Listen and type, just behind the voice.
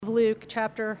Luke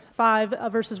chapter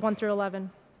 5, verses 1 through 11.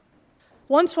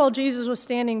 Once while Jesus was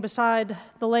standing beside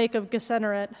the lake of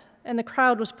Gennesaret, and the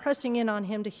crowd was pressing in on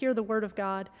him to hear the word of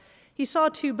God, he saw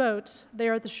two boats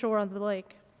there at the shore of the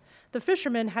lake. The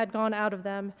fishermen had gone out of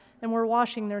them and were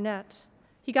washing their nets.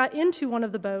 He got into one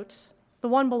of the boats, the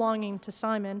one belonging to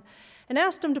Simon, and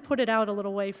asked him to put it out a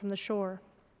little way from the shore.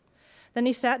 Then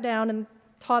he sat down and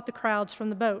taught the crowds from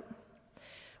the boat.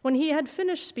 When he had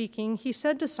finished speaking, he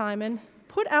said to Simon,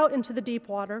 "Put out into the deep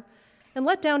water and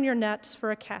let down your nets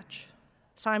for a catch."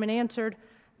 Simon answered,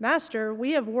 "Master,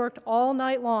 we have worked all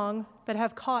night long, but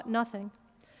have caught nothing.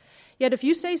 Yet if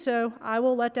you say so, I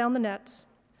will let down the nets."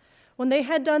 When they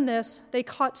had done this, they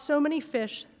caught so many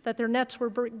fish that their nets were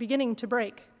beginning to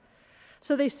break.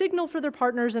 So they signaled for their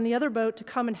partners in the other boat to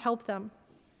come and help them.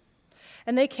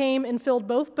 And they came and filled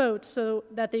both boats so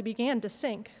that they began to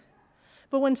sink.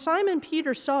 But when Simon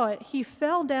Peter saw it, he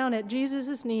fell down at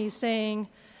Jesus' knees, saying,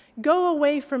 "Go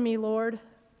away from me, Lord,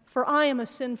 for I am a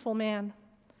sinful man."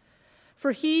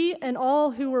 For he and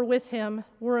all who were with him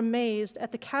were amazed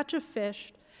at the catch of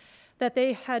fish that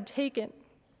they had taken.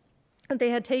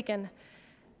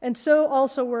 And so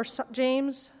also were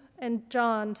James and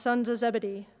John, sons of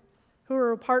Zebedee, who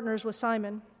were partners with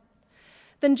Simon.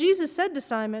 Then Jesus said to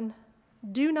Simon,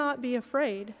 "Do not be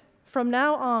afraid. From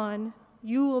now on,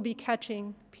 you will be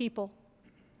catching people."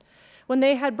 When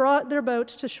they had brought their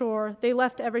boats to shore, they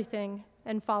left everything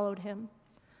and followed him.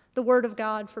 The word of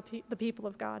God for the people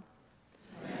of God.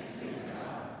 Thanks be to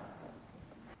God.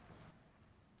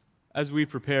 As we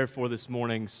prepare for this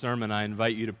morning's sermon, I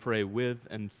invite you to pray with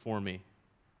and for me.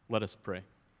 Let us pray.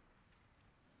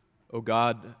 O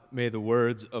God, may the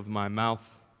words of my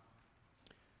mouth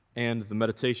and the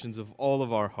meditations of all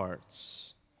of our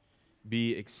hearts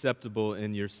be acceptable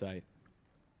in your sight.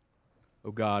 O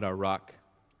God, our rock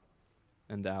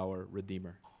and our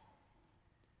Redeemer.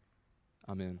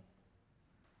 Amen.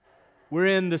 We're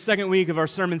in the second week of our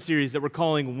sermon series that we're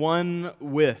calling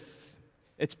OneWith.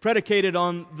 It's predicated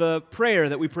on the prayer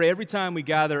that we pray every time we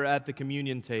gather at the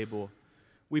communion table.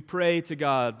 We pray to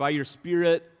God, by your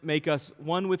Spirit, make us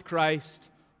one with Christ,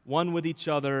 one with each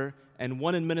other, and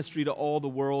one in ministry to all the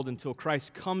world until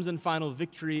Christ comes in final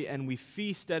victory and we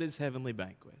feast at his heavenly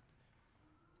banquet.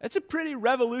 It's a pretty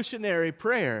revolutionary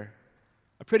prayer,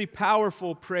 a pretty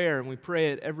powerful prayer, and we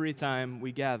pray it every time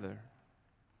we gather.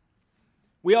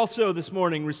 We also this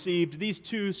morning received these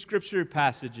two scripture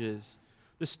passages,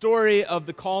 the story of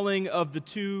the calling of the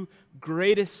two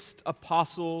greatest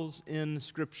apostles in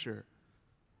Scripture.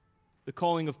 The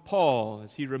calling of Paul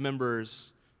as he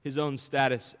remembers his own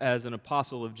status as an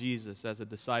apostle of Jesus, as a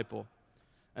disciple.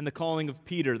 And the calling of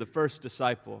Peter, the first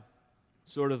disciple,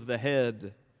 sort of the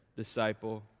head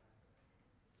disciple.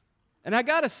 And I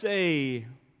gotta say,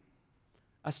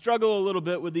 I struggle a little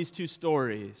bit with these two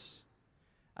stories.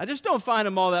 I just don't find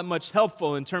them all that much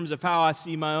helpful in terms of how I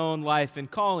see my own life and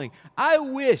calling. I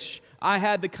wish I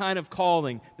had the kind of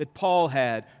calling that Paul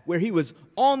had, where he was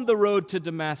on the road to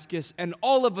Damascus, and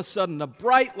all of a sudden a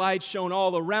bright light shone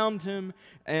all around him,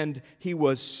 and he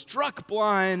was struck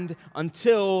blind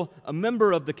until a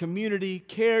member of the community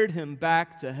carried him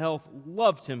back to health,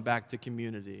 loved him back to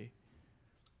community.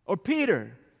 Or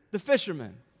Peter, the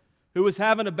fisherman, who was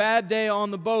having a bad day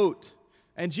on the boat,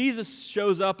 and Jesus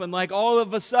shows up and like all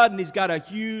of a sudden he's got a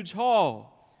huge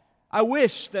haul. I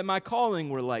wish that my calling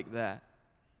were like that.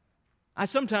 I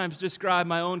sometimes describe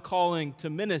my own calling to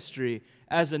ministry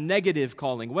as a negative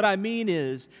calling. What I mean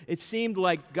is, it seemed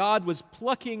like God was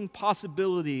plucking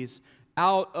possibilities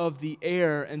out of the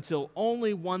air until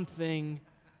only one thing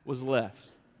was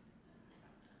left.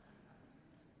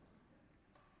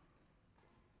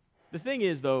 The thing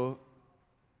is, though,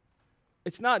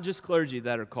 it's not just clergy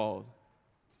that are called.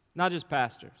 Not just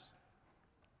pastors.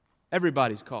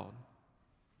 Everybody's called.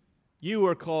 You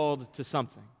are called to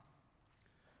something.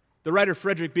 The writer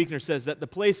Frederick Buechner says that the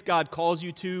place God calls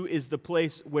you to is the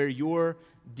place where your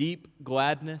deep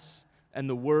gladness and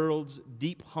the world's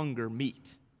deep hunger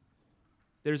meet.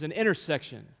 There's an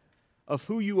intersection of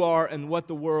who you are and what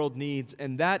the world needs,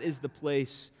 and that is the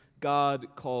place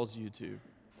God calls you to.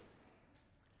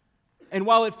 And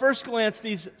while at first glance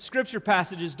these scripture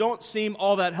passages don't seem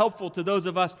all that helpful to those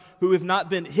of us who have not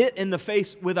been hit in the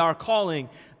face with our calling,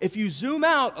 if you zoom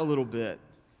out a little bit,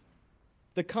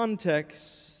 the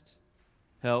context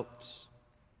helps.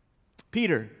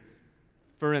 Peter,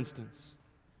 for instance,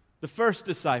 the first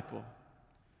disciple,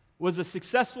 was a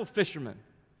successful fisherman.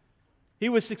 He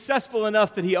was successful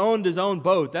enough that he owned his own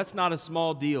boat. That's not a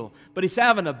small deal. But he's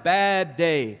having a bad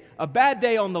day. A bad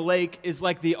day on the lake is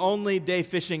like the only day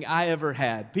fishing I ever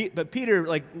had. But Peter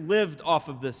lived off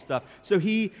of this stuff. So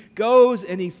he goes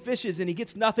and he fishes and he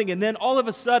gets nothing. And then all of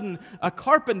a sudden, a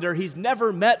carpenter he's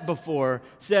never met before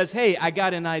says, "Hey, I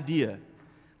got an idea."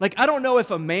 I don't know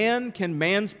if a man can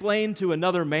mansplain to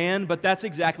another man, but that's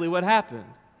exactly what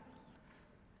happened.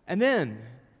 And then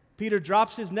Peter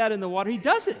drops his net in the water. He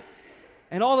does it.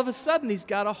 And all of a sudden, he's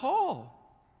got a haul.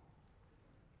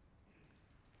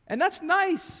 And that's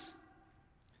nice.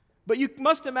 But you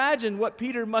must imagine what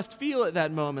Peter must feel at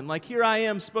that moment. Here I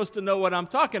am supposed to know what I'm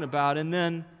talking about, and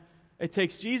then it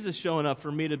takes Jesus showing up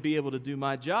for me to be able to do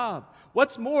my job.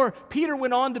 What's more, Peter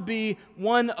went on to be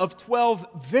one of 12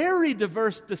 very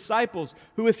diverse disciples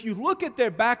who, if you look at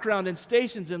their background and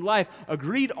stations in life,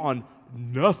 agreed on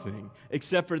nothing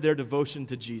except for their devotion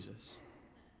to Jesus.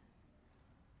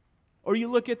 Or you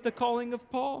look at the calling of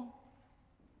Paul.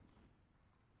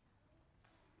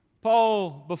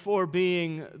 Paul, before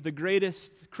being the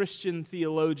greatest Christian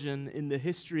theologian in the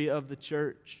history of the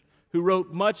church, who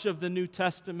wrote much of the New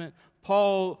Testament,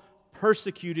 Paul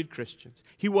persecuted Christians.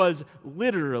 He was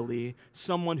literally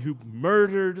someone who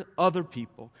murdered other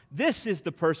people. This is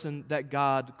the person that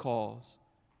God calls.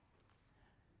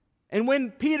 And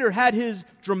when Peter had his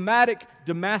dramatic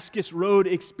Damascus Road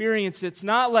experience, it's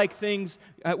not like things,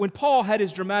 when Paul had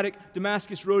his dramatic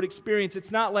Damascus Road experience,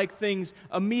 it's not like things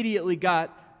immediately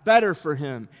got better for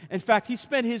him. In fact, he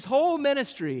spent his whole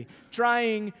ministry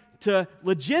trying to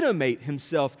legitimate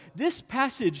himself. This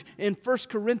passage in 1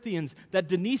 Corinthians that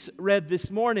Denise read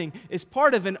this morning is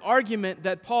part of an argument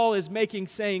that Paul is making,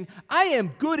 saying, I am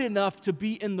good enough to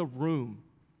be in the room.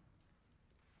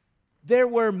 There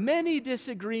were many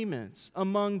disagreements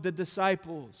among the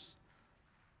disciples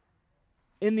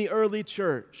in the early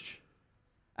church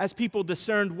as people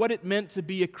discerned what it meant to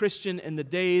be a Christian in the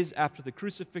days after the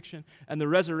crucifixion and the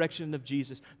resurrection of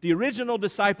Jesus. The original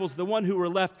disciples, the one who were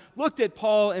left, looked at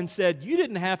Paul and said, you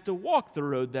didn't have to walk the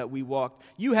road that we walked.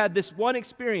 You had this one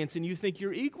experience and you think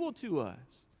you're equal to us.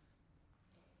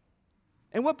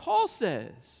 And what Paul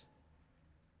says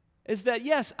is that,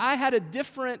 yes, I had a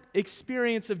different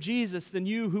experience of Jesus than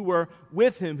you who were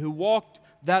with him, who walked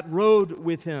that road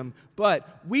with him. But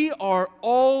we are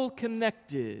all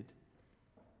connected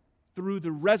through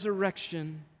the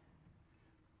resurrection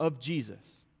of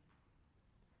Jesus.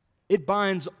 It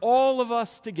binds all of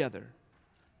us together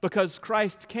because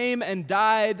Christ came and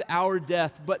died our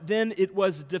death, but then it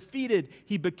was defeated.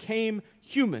 He became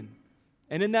human.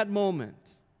 And in that moment,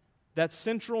 that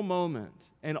central moment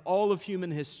in all of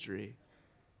human history,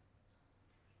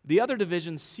 the other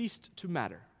divisions ceased to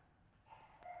matter,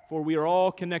 for we are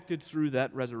all connected through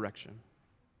that resurrection.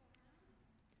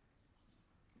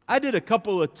 I did a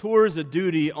couple of tours of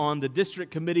duty on the District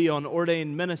Committee on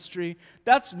Ordained Ministry.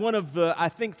 That's one of the,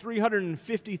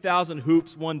 350,000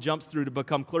 hoops one jumps through to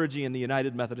become clergy in the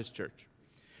United Methodist Church.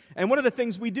 And one of the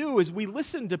things we do is we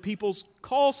listen to people's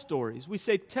call stories. We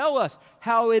say, tell us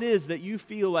how it is that you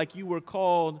feel like you were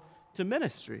called to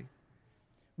ministry.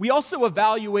 We also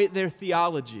evaluate their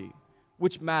theology,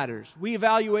 which matters. We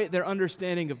evaluate their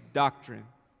understanding of doctrine.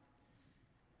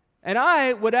 And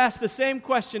I would ask the same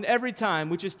question every time,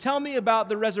 which is, tell me about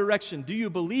the resurrection. Do you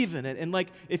believe in it? And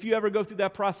if you ever go through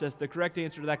that process, the correct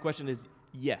answer to that question is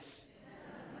yes.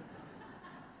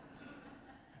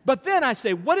 But then I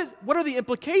say, what are the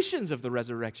implications of the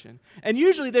resurrection? And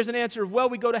usually there's an answer of, well,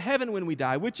 we go to heaven when we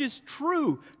die, which is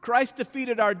true. Christ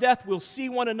defeated our death. We'll see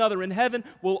one another in heaven.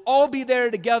 We'll all be there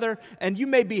together, and you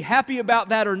may be happy about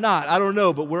that or not. I don't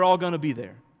know, but we're all going to be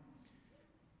there.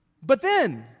 But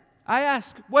then I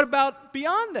ask, what about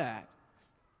beyond that?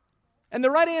 And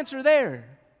the right answer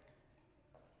there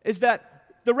is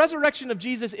that the resurrection of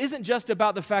Jesus isn't just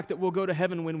about the fact that we'll go to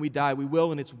heaven when we die. We will,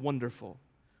 and it's wonderful.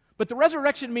 But the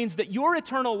resurrection means that your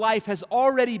eternal life has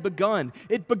already begun.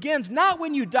 It begins not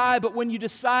when you die, but when you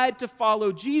decide to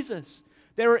follow Jesus.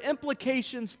 There are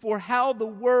implications for how the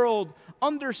world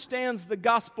understands the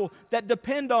gospel that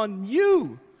depend on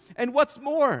you. And what's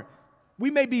more,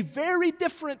 we may be very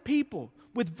different people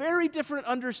with very different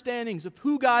understandings of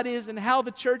who God is and how the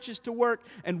church is to work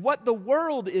and what the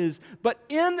world is. But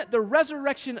in the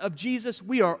resurrection of Jesus,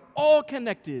 we are all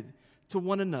connected to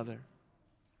one another,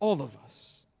 all of us.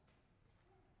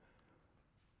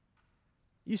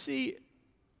 You see,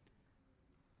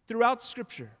 throughout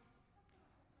Scripture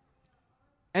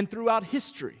and throughout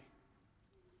history,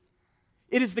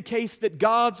 it is the case that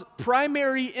God's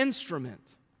primary instrument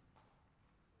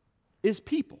is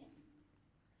people.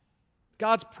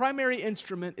 God's primary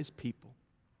instrument is people.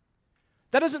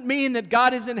 That doesn't mean that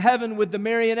God is in heaven with the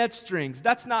marionette strings.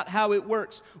 That's not how it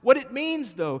works. What it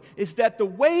means, though, is that the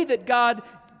way that God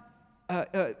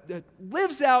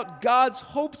lives out God's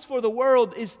hopes for the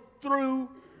world is through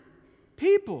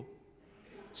people.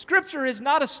 Scripture is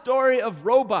not a story of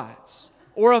robots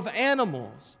or of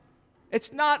animals.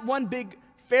 It's not one big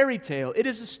fairy tale. It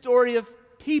is a story of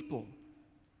people.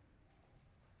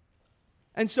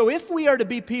 And so if we are to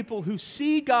be people who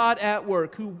see God at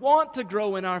work, who want to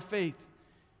grow in our faith,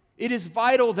 it is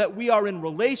vital that we are in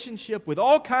relationship with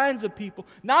all kinds of people,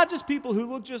 not just people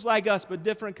who look just like us, but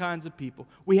different kinds of people.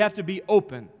 We have to be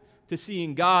open to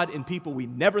seeing God in people we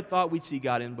never thought we'd see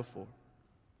God in before.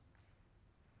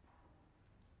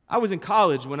 I was in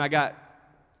college when I got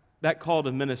that call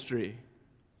to ministry.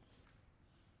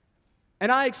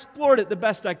 And I explored it the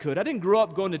best I could. I didn't grow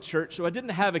up going to church, so I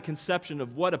didn't have a conception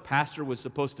of what a pastor was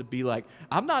supposed to be like.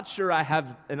 I'm not sure I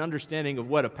have an understanding of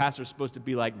what a pastor is supposed to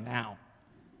be like now.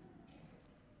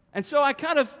 And so I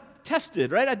kind of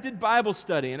tested, right? I did Bible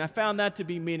study, and I found that to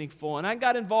be meaningful. And I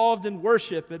got involved in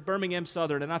worship at Birmingham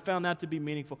Southern, and I found that to be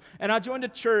meaningful. And I joined a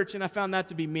church, and I found that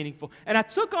to be meaningful. And I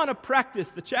took on a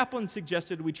practice the chaplain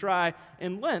suggested we try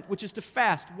in Lent, which is to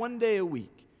fast one day a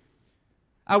week.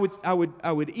 I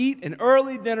would eat an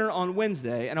early dinner on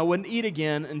Wednesday, and I wouldn't eat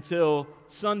again until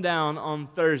sundown on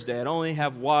Thursday. I'd only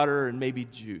have water and maybe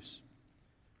juice.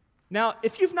 Now,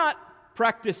 if you've not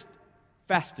practiced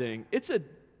fasting, it's a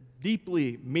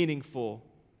deeply meaningful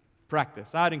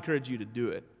practice. I'd encourage you to do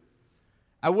it.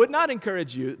 I would not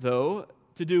encourage you, though,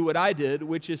 to do what I did,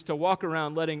 which is to walk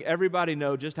around letting everybody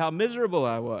know just how miserable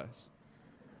I was,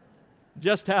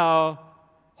 just how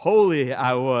holy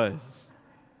I was.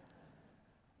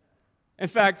 In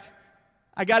fact,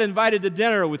 I got invited to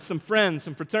dinner with some friends,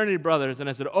 some fraternity brothers, and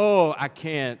I said, "Oh, I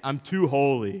can't. I'm too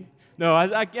holy." No,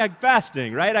 I'm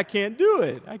fasting, right? I can't do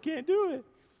it. I can't do it.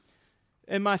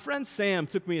 And my friend Sam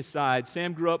took me aside.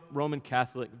 Sam grew up Roman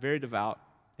Catholic, very devout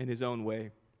in his own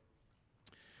way.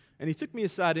 And he took me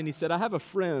aside and he said, "I have a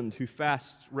friend who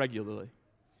fasts regularly.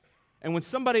 And when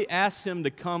somebody asks him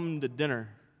to come to dinner,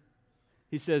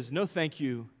 he says, 'No, thank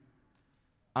you.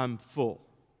 I'm full.'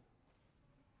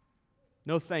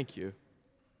 No, thank you.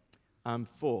 I'm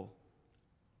full."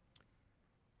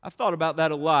 I've thought about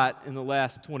that a lot in the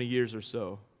last 20 years or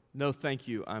so. No, thank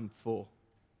you. I'm full.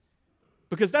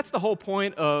 Because that's the whole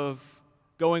point of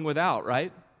going without,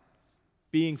 right?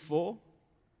 Being full.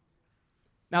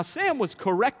 Now, Sam was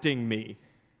correcting me.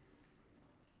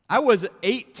 I was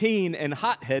 18 and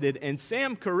hot-headed, and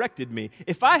Sam corrected me.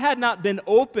 If I had not been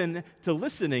open to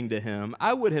listening to him,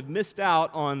 I would have missed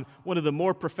out on one of the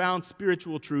more profound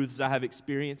spiritual truths I have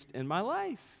experienced in my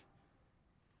life.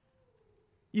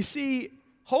 You see,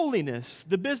 holiness,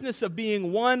 the business of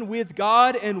being one with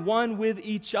God and one with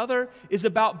each other, is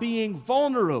about being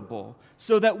vulnerable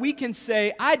so that we can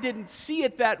say, "I didn't see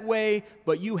it that way,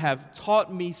 but you have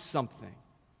taught me something."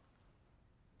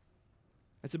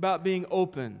 It's about being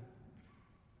open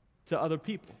to other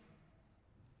people.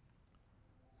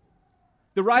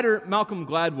 The writer Malcolm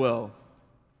Gladwell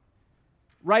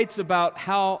writes about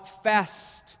how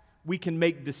fast we can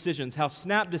make decisions, how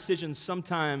snap decisions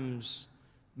sometimes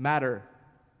matter.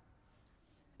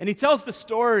 And he tells the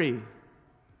story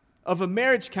of a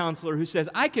marriage counselor who says,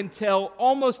 "I can tell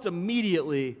almost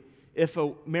immediately if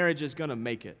a marriage is going to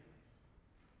make it."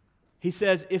 He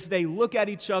says, "If they look at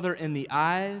each other in the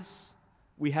eyes,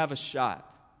 we have a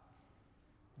shot.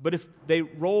 But if they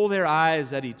roll their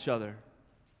eyes at each other,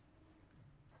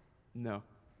 no."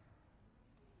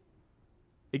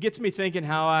 It gets me thinking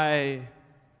how I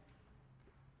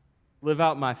live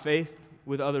out my faith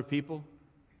with other people.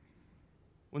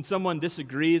 When someone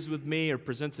disagrees with me or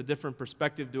presents a different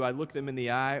perspective, do I look them in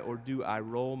the eye or do I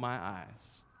roll my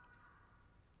eyes?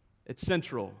 It's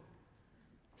central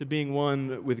to being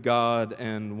one with God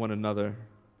and one another.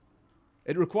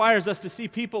 It requires us to see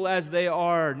people as they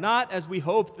are, not as we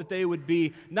hope that they would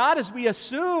be, not as we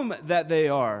assume that they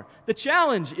are. The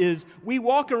challenge is we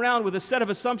walk around with a set of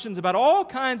assumptions about all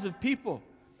kinds of people.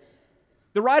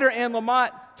 The writer Anne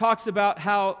Lamott talks about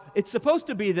how it's supposed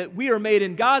to be that we are made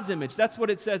in God's image. That's what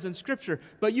it says in Scripture.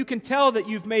 But you can tell that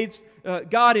you've made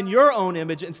God in your own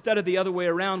image instead of the other way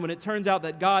around when it turns out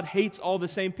that God hates all the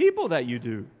same people that you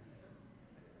do.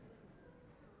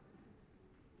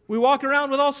 We walk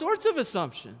around with all sorts of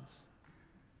assumptions.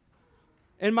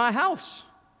 In my house,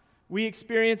 we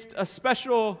experienced a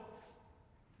special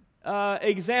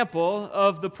example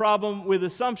of the problem with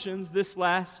assumptions this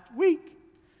last week.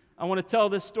 I want to tell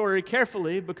this story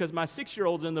carefully because my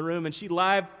 6-year-old's in the room and she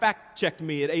live fact-checked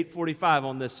me at 8:45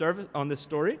 on this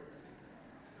story.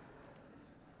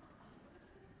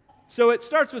 So it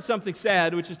starts with something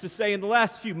sad, which is to say in the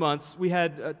last few months, we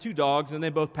had 2 dogs, and they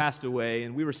both passed away,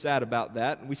 and we were sad about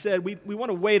that. And we said we want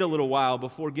to wait a little while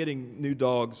before getting new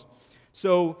dogs.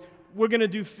 So we're going to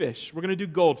do fish. We're going to do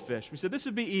goldfish. We said this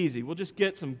would be easy. We'll just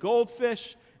get some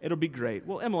goldfish. It'll be great.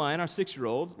 Well, Emmeline, our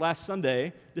 6-year-old, last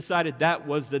Sunday decided that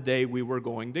was the day we were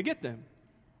going to get them.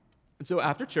 And so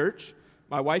after church,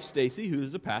 my wife Stacy,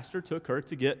 who's a pastor, took her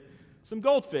to get some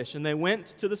goldfish. And they went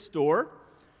to the store.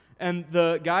 And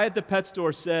the guy at the pet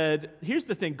store said, here's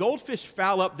the thing, goldfish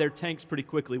foul up their tanks pretty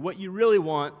quickly. What you really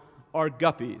want are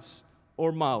guppies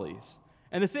or mollies.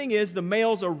 And the thing is, the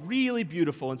males are really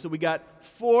beautiful. And so we got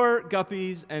 4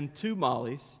 guppies and 2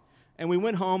 mollies. And we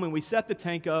went home and we set the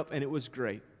tank up, and it was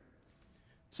great.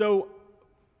 So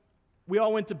we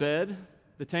all went to bed.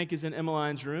 The tank is in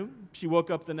Emmeline's room. She woke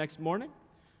up the next morning.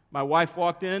 My wife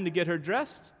walked in to get her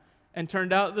dressed, and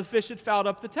turned out the fish had fouled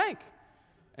up the tank.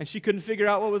 And she couldn't figure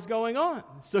out what was going on.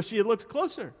 So she looked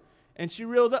closer, and she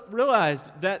realized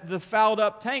that the fouled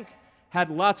up tank had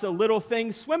lots of little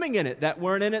things swimming in it that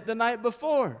weren't in it the night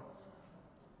before.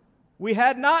 We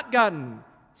had not gotten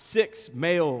 6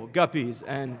 male guppies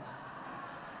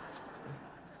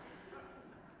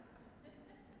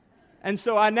and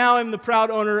so I now am the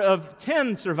proud owner of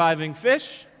 10 surviving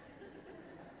fish.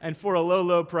 And for a low,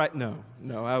 low price,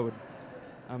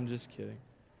 I'm just kidding.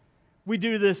 We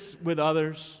do this with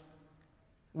others.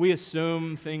 We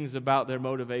assume things about their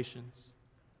motivations.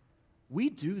 We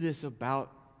do this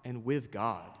about and with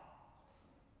God.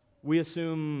 We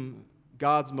assume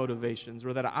God's motivations,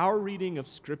 or that our reading of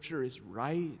Scripture is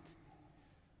right.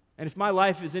 And if my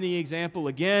life is any example,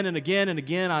 again and again and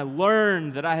again, I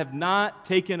learned that I have not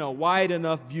taken a wide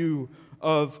enough view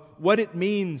of what it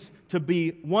means to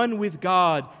be one with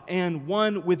God and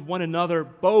one with one another.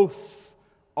 Both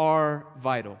are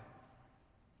vital.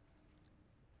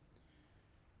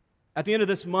 At the end of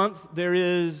this month, there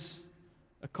is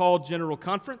a called General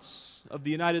Conference of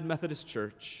the United Methodist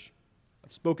Church.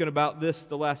 I've spoken about this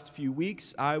the last few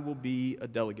weeks. I will be a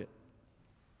delegate.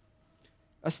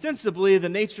 Ostensibly, the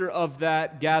nature of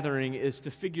that gathering is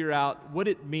to figure out what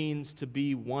it means to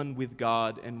be one with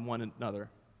God and one another.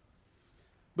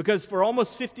 Because for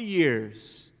almost 50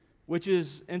 years, which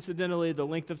is incidentally the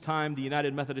length of time the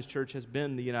United Methodist Church has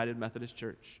been the United Methodist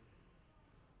Church,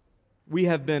 we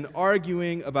have been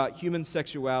arguing about human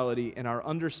sexuality and our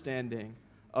understanding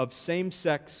of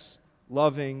same-sex,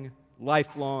 loving,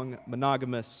 lifelong,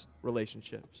 monogamous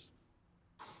relationships.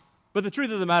 But the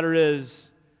truth of the matter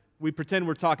is, we pretend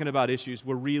we're talking about issues.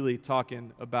 We're really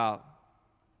talking about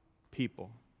people.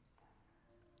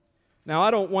 Now,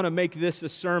 I don't want to make this a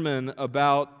sermon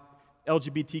about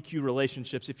LGBTQ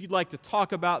relationships. If you'd like to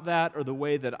talk about that or the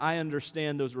way that I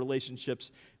understand those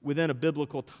relationships within a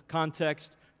biblical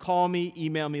context, call me,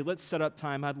 email me, let's set up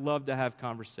time. I'd love to have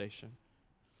conversation.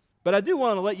 But I do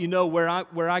want to let you know where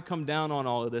I come down on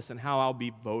all of this and how I'll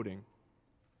be voting.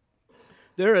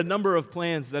 There are a number of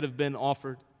plans that have been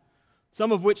offered,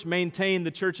 some of which maintain the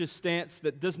church's stance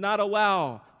that does not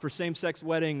allow for same-sex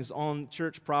weddings on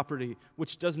church property,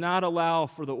 which does not allow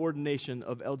for the ordination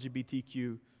of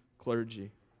LGBTQ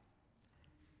clergy.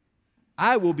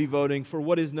 I will be voting for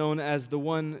what is known as the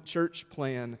One Church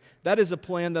plan. That is a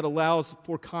plan that allows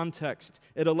for context.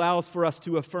 It allows for us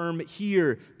to affirm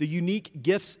here the unique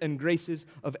gifts and graces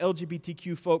of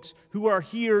LGBTQ folks who are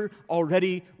here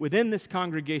already within this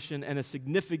congregation and a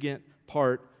significant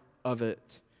part of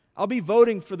it. I'll be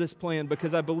voting for this plan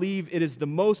because I believe it is the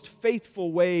most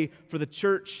faithful way for the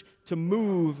church to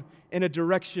move in a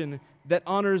direction that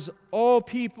honors all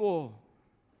people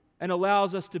and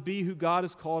allows us to be who God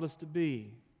has called us to be.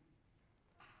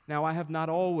 Now, I have not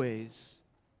always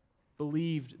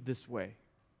believed this way.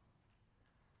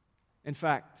 In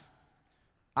fact,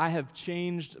 I have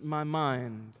changed my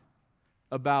mind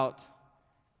about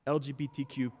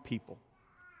LGBTQ people.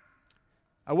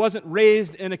 I wasn't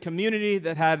raised in a community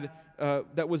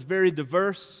that was very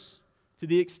diverse. To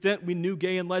the extent we knew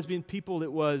gay and lesbian people,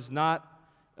 it was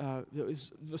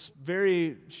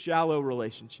very shallow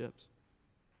relationships.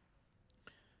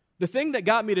 The thing that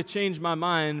got me to change my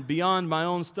mind beyond my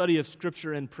own study of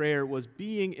Scripture and prayer was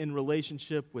being in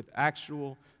relationship with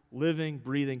actual, living,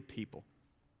 breathing people.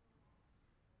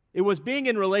 It was being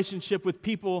in relationship with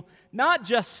people, not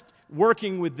just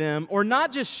working with them or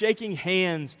not just shaking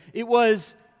hands. It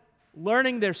was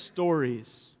learning their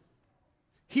stories,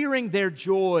 hearing their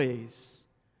joys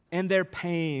and their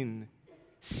pain,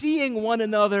 seeing one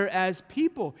another as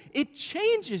people. It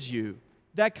changes you,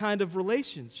 that kind of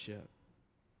relationship.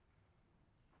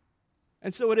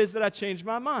 And so it is that I changed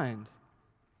my mind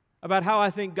about how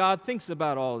I think God thinks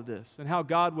about all of this and how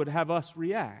God would have us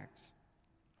react.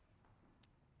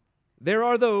 There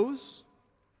are those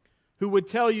who would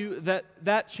tell you that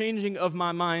that changing of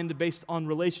my mind based on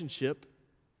relationship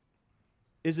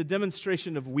is a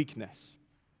demonstration of weakness.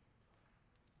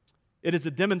 It is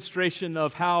a demonstration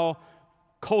of how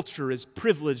culture is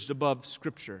privileged above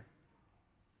Scripture.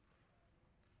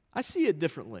 I see it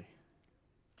differently.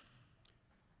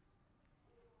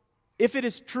 If it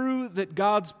is true that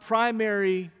God's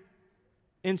primary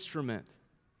instrument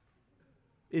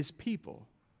is people,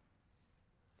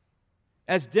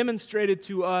 as demonstrated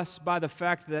to us by the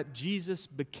fact that Jesus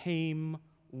became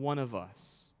one of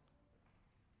us,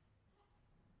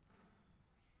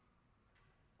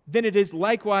 then it is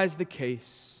likewise the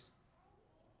case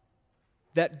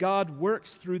that God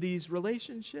works through these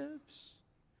relationships.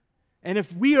 And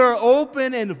if we are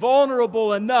open and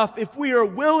vulnerable enough, if we are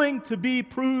willing to be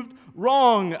proved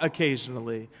wrong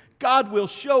occasionally, God will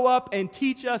show up and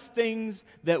teach us things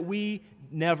that we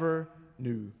never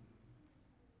knew.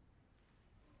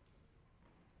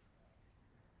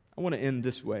 I want to end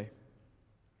this way.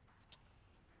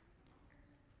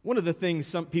 One of the things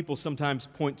some people sometimes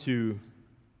point to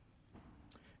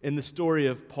in the story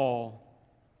of Paul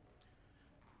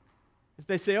is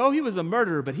they say, oh, he was a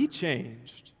murderer, but he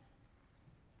changed.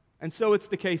 And so it's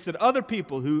the case that other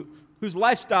people whose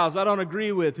lifestyles I don't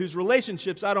agree with, whose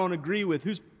relationships I don't agree with,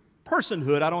 whose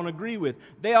personhood I don't agree with,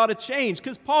 they ought to change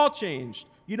because Paul changed.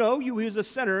 You know, he was a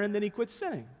sinner and then he quit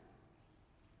sinning.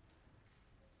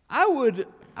 I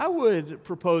would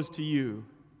propose to you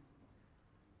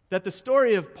that the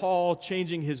story of Paul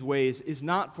changing his ways is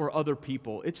not for other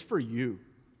people, it's for you.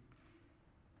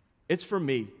 It's for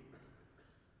me.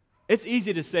 It's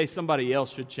easy to say somebody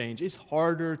else should change. It's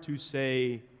harder to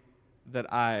say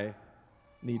that I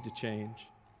need to change.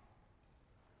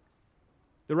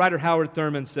 The writer Howard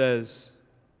Thurman says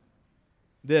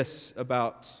this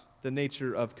about the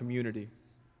nature of community.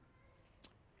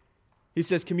 He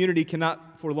says, community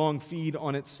cannot for long feed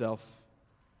on itself.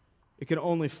 It can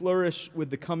only flourish with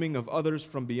the coming of others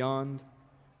from beyond,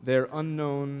 their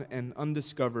unknown and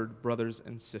undiscovered brothers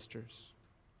and sisters.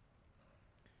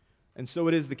 And so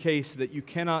it is the case that you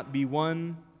cannot be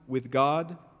one with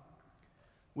God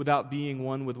without being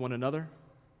one with one another.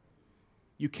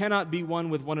 You cannot be one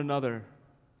with one another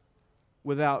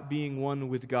without being one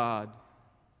with God.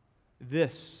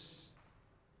 This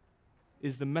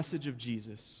is the message of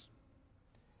Jesus.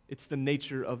 It's the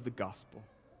nature of the gospel.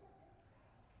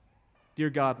 Dear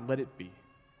God, let it be.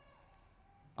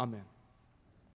 Amen.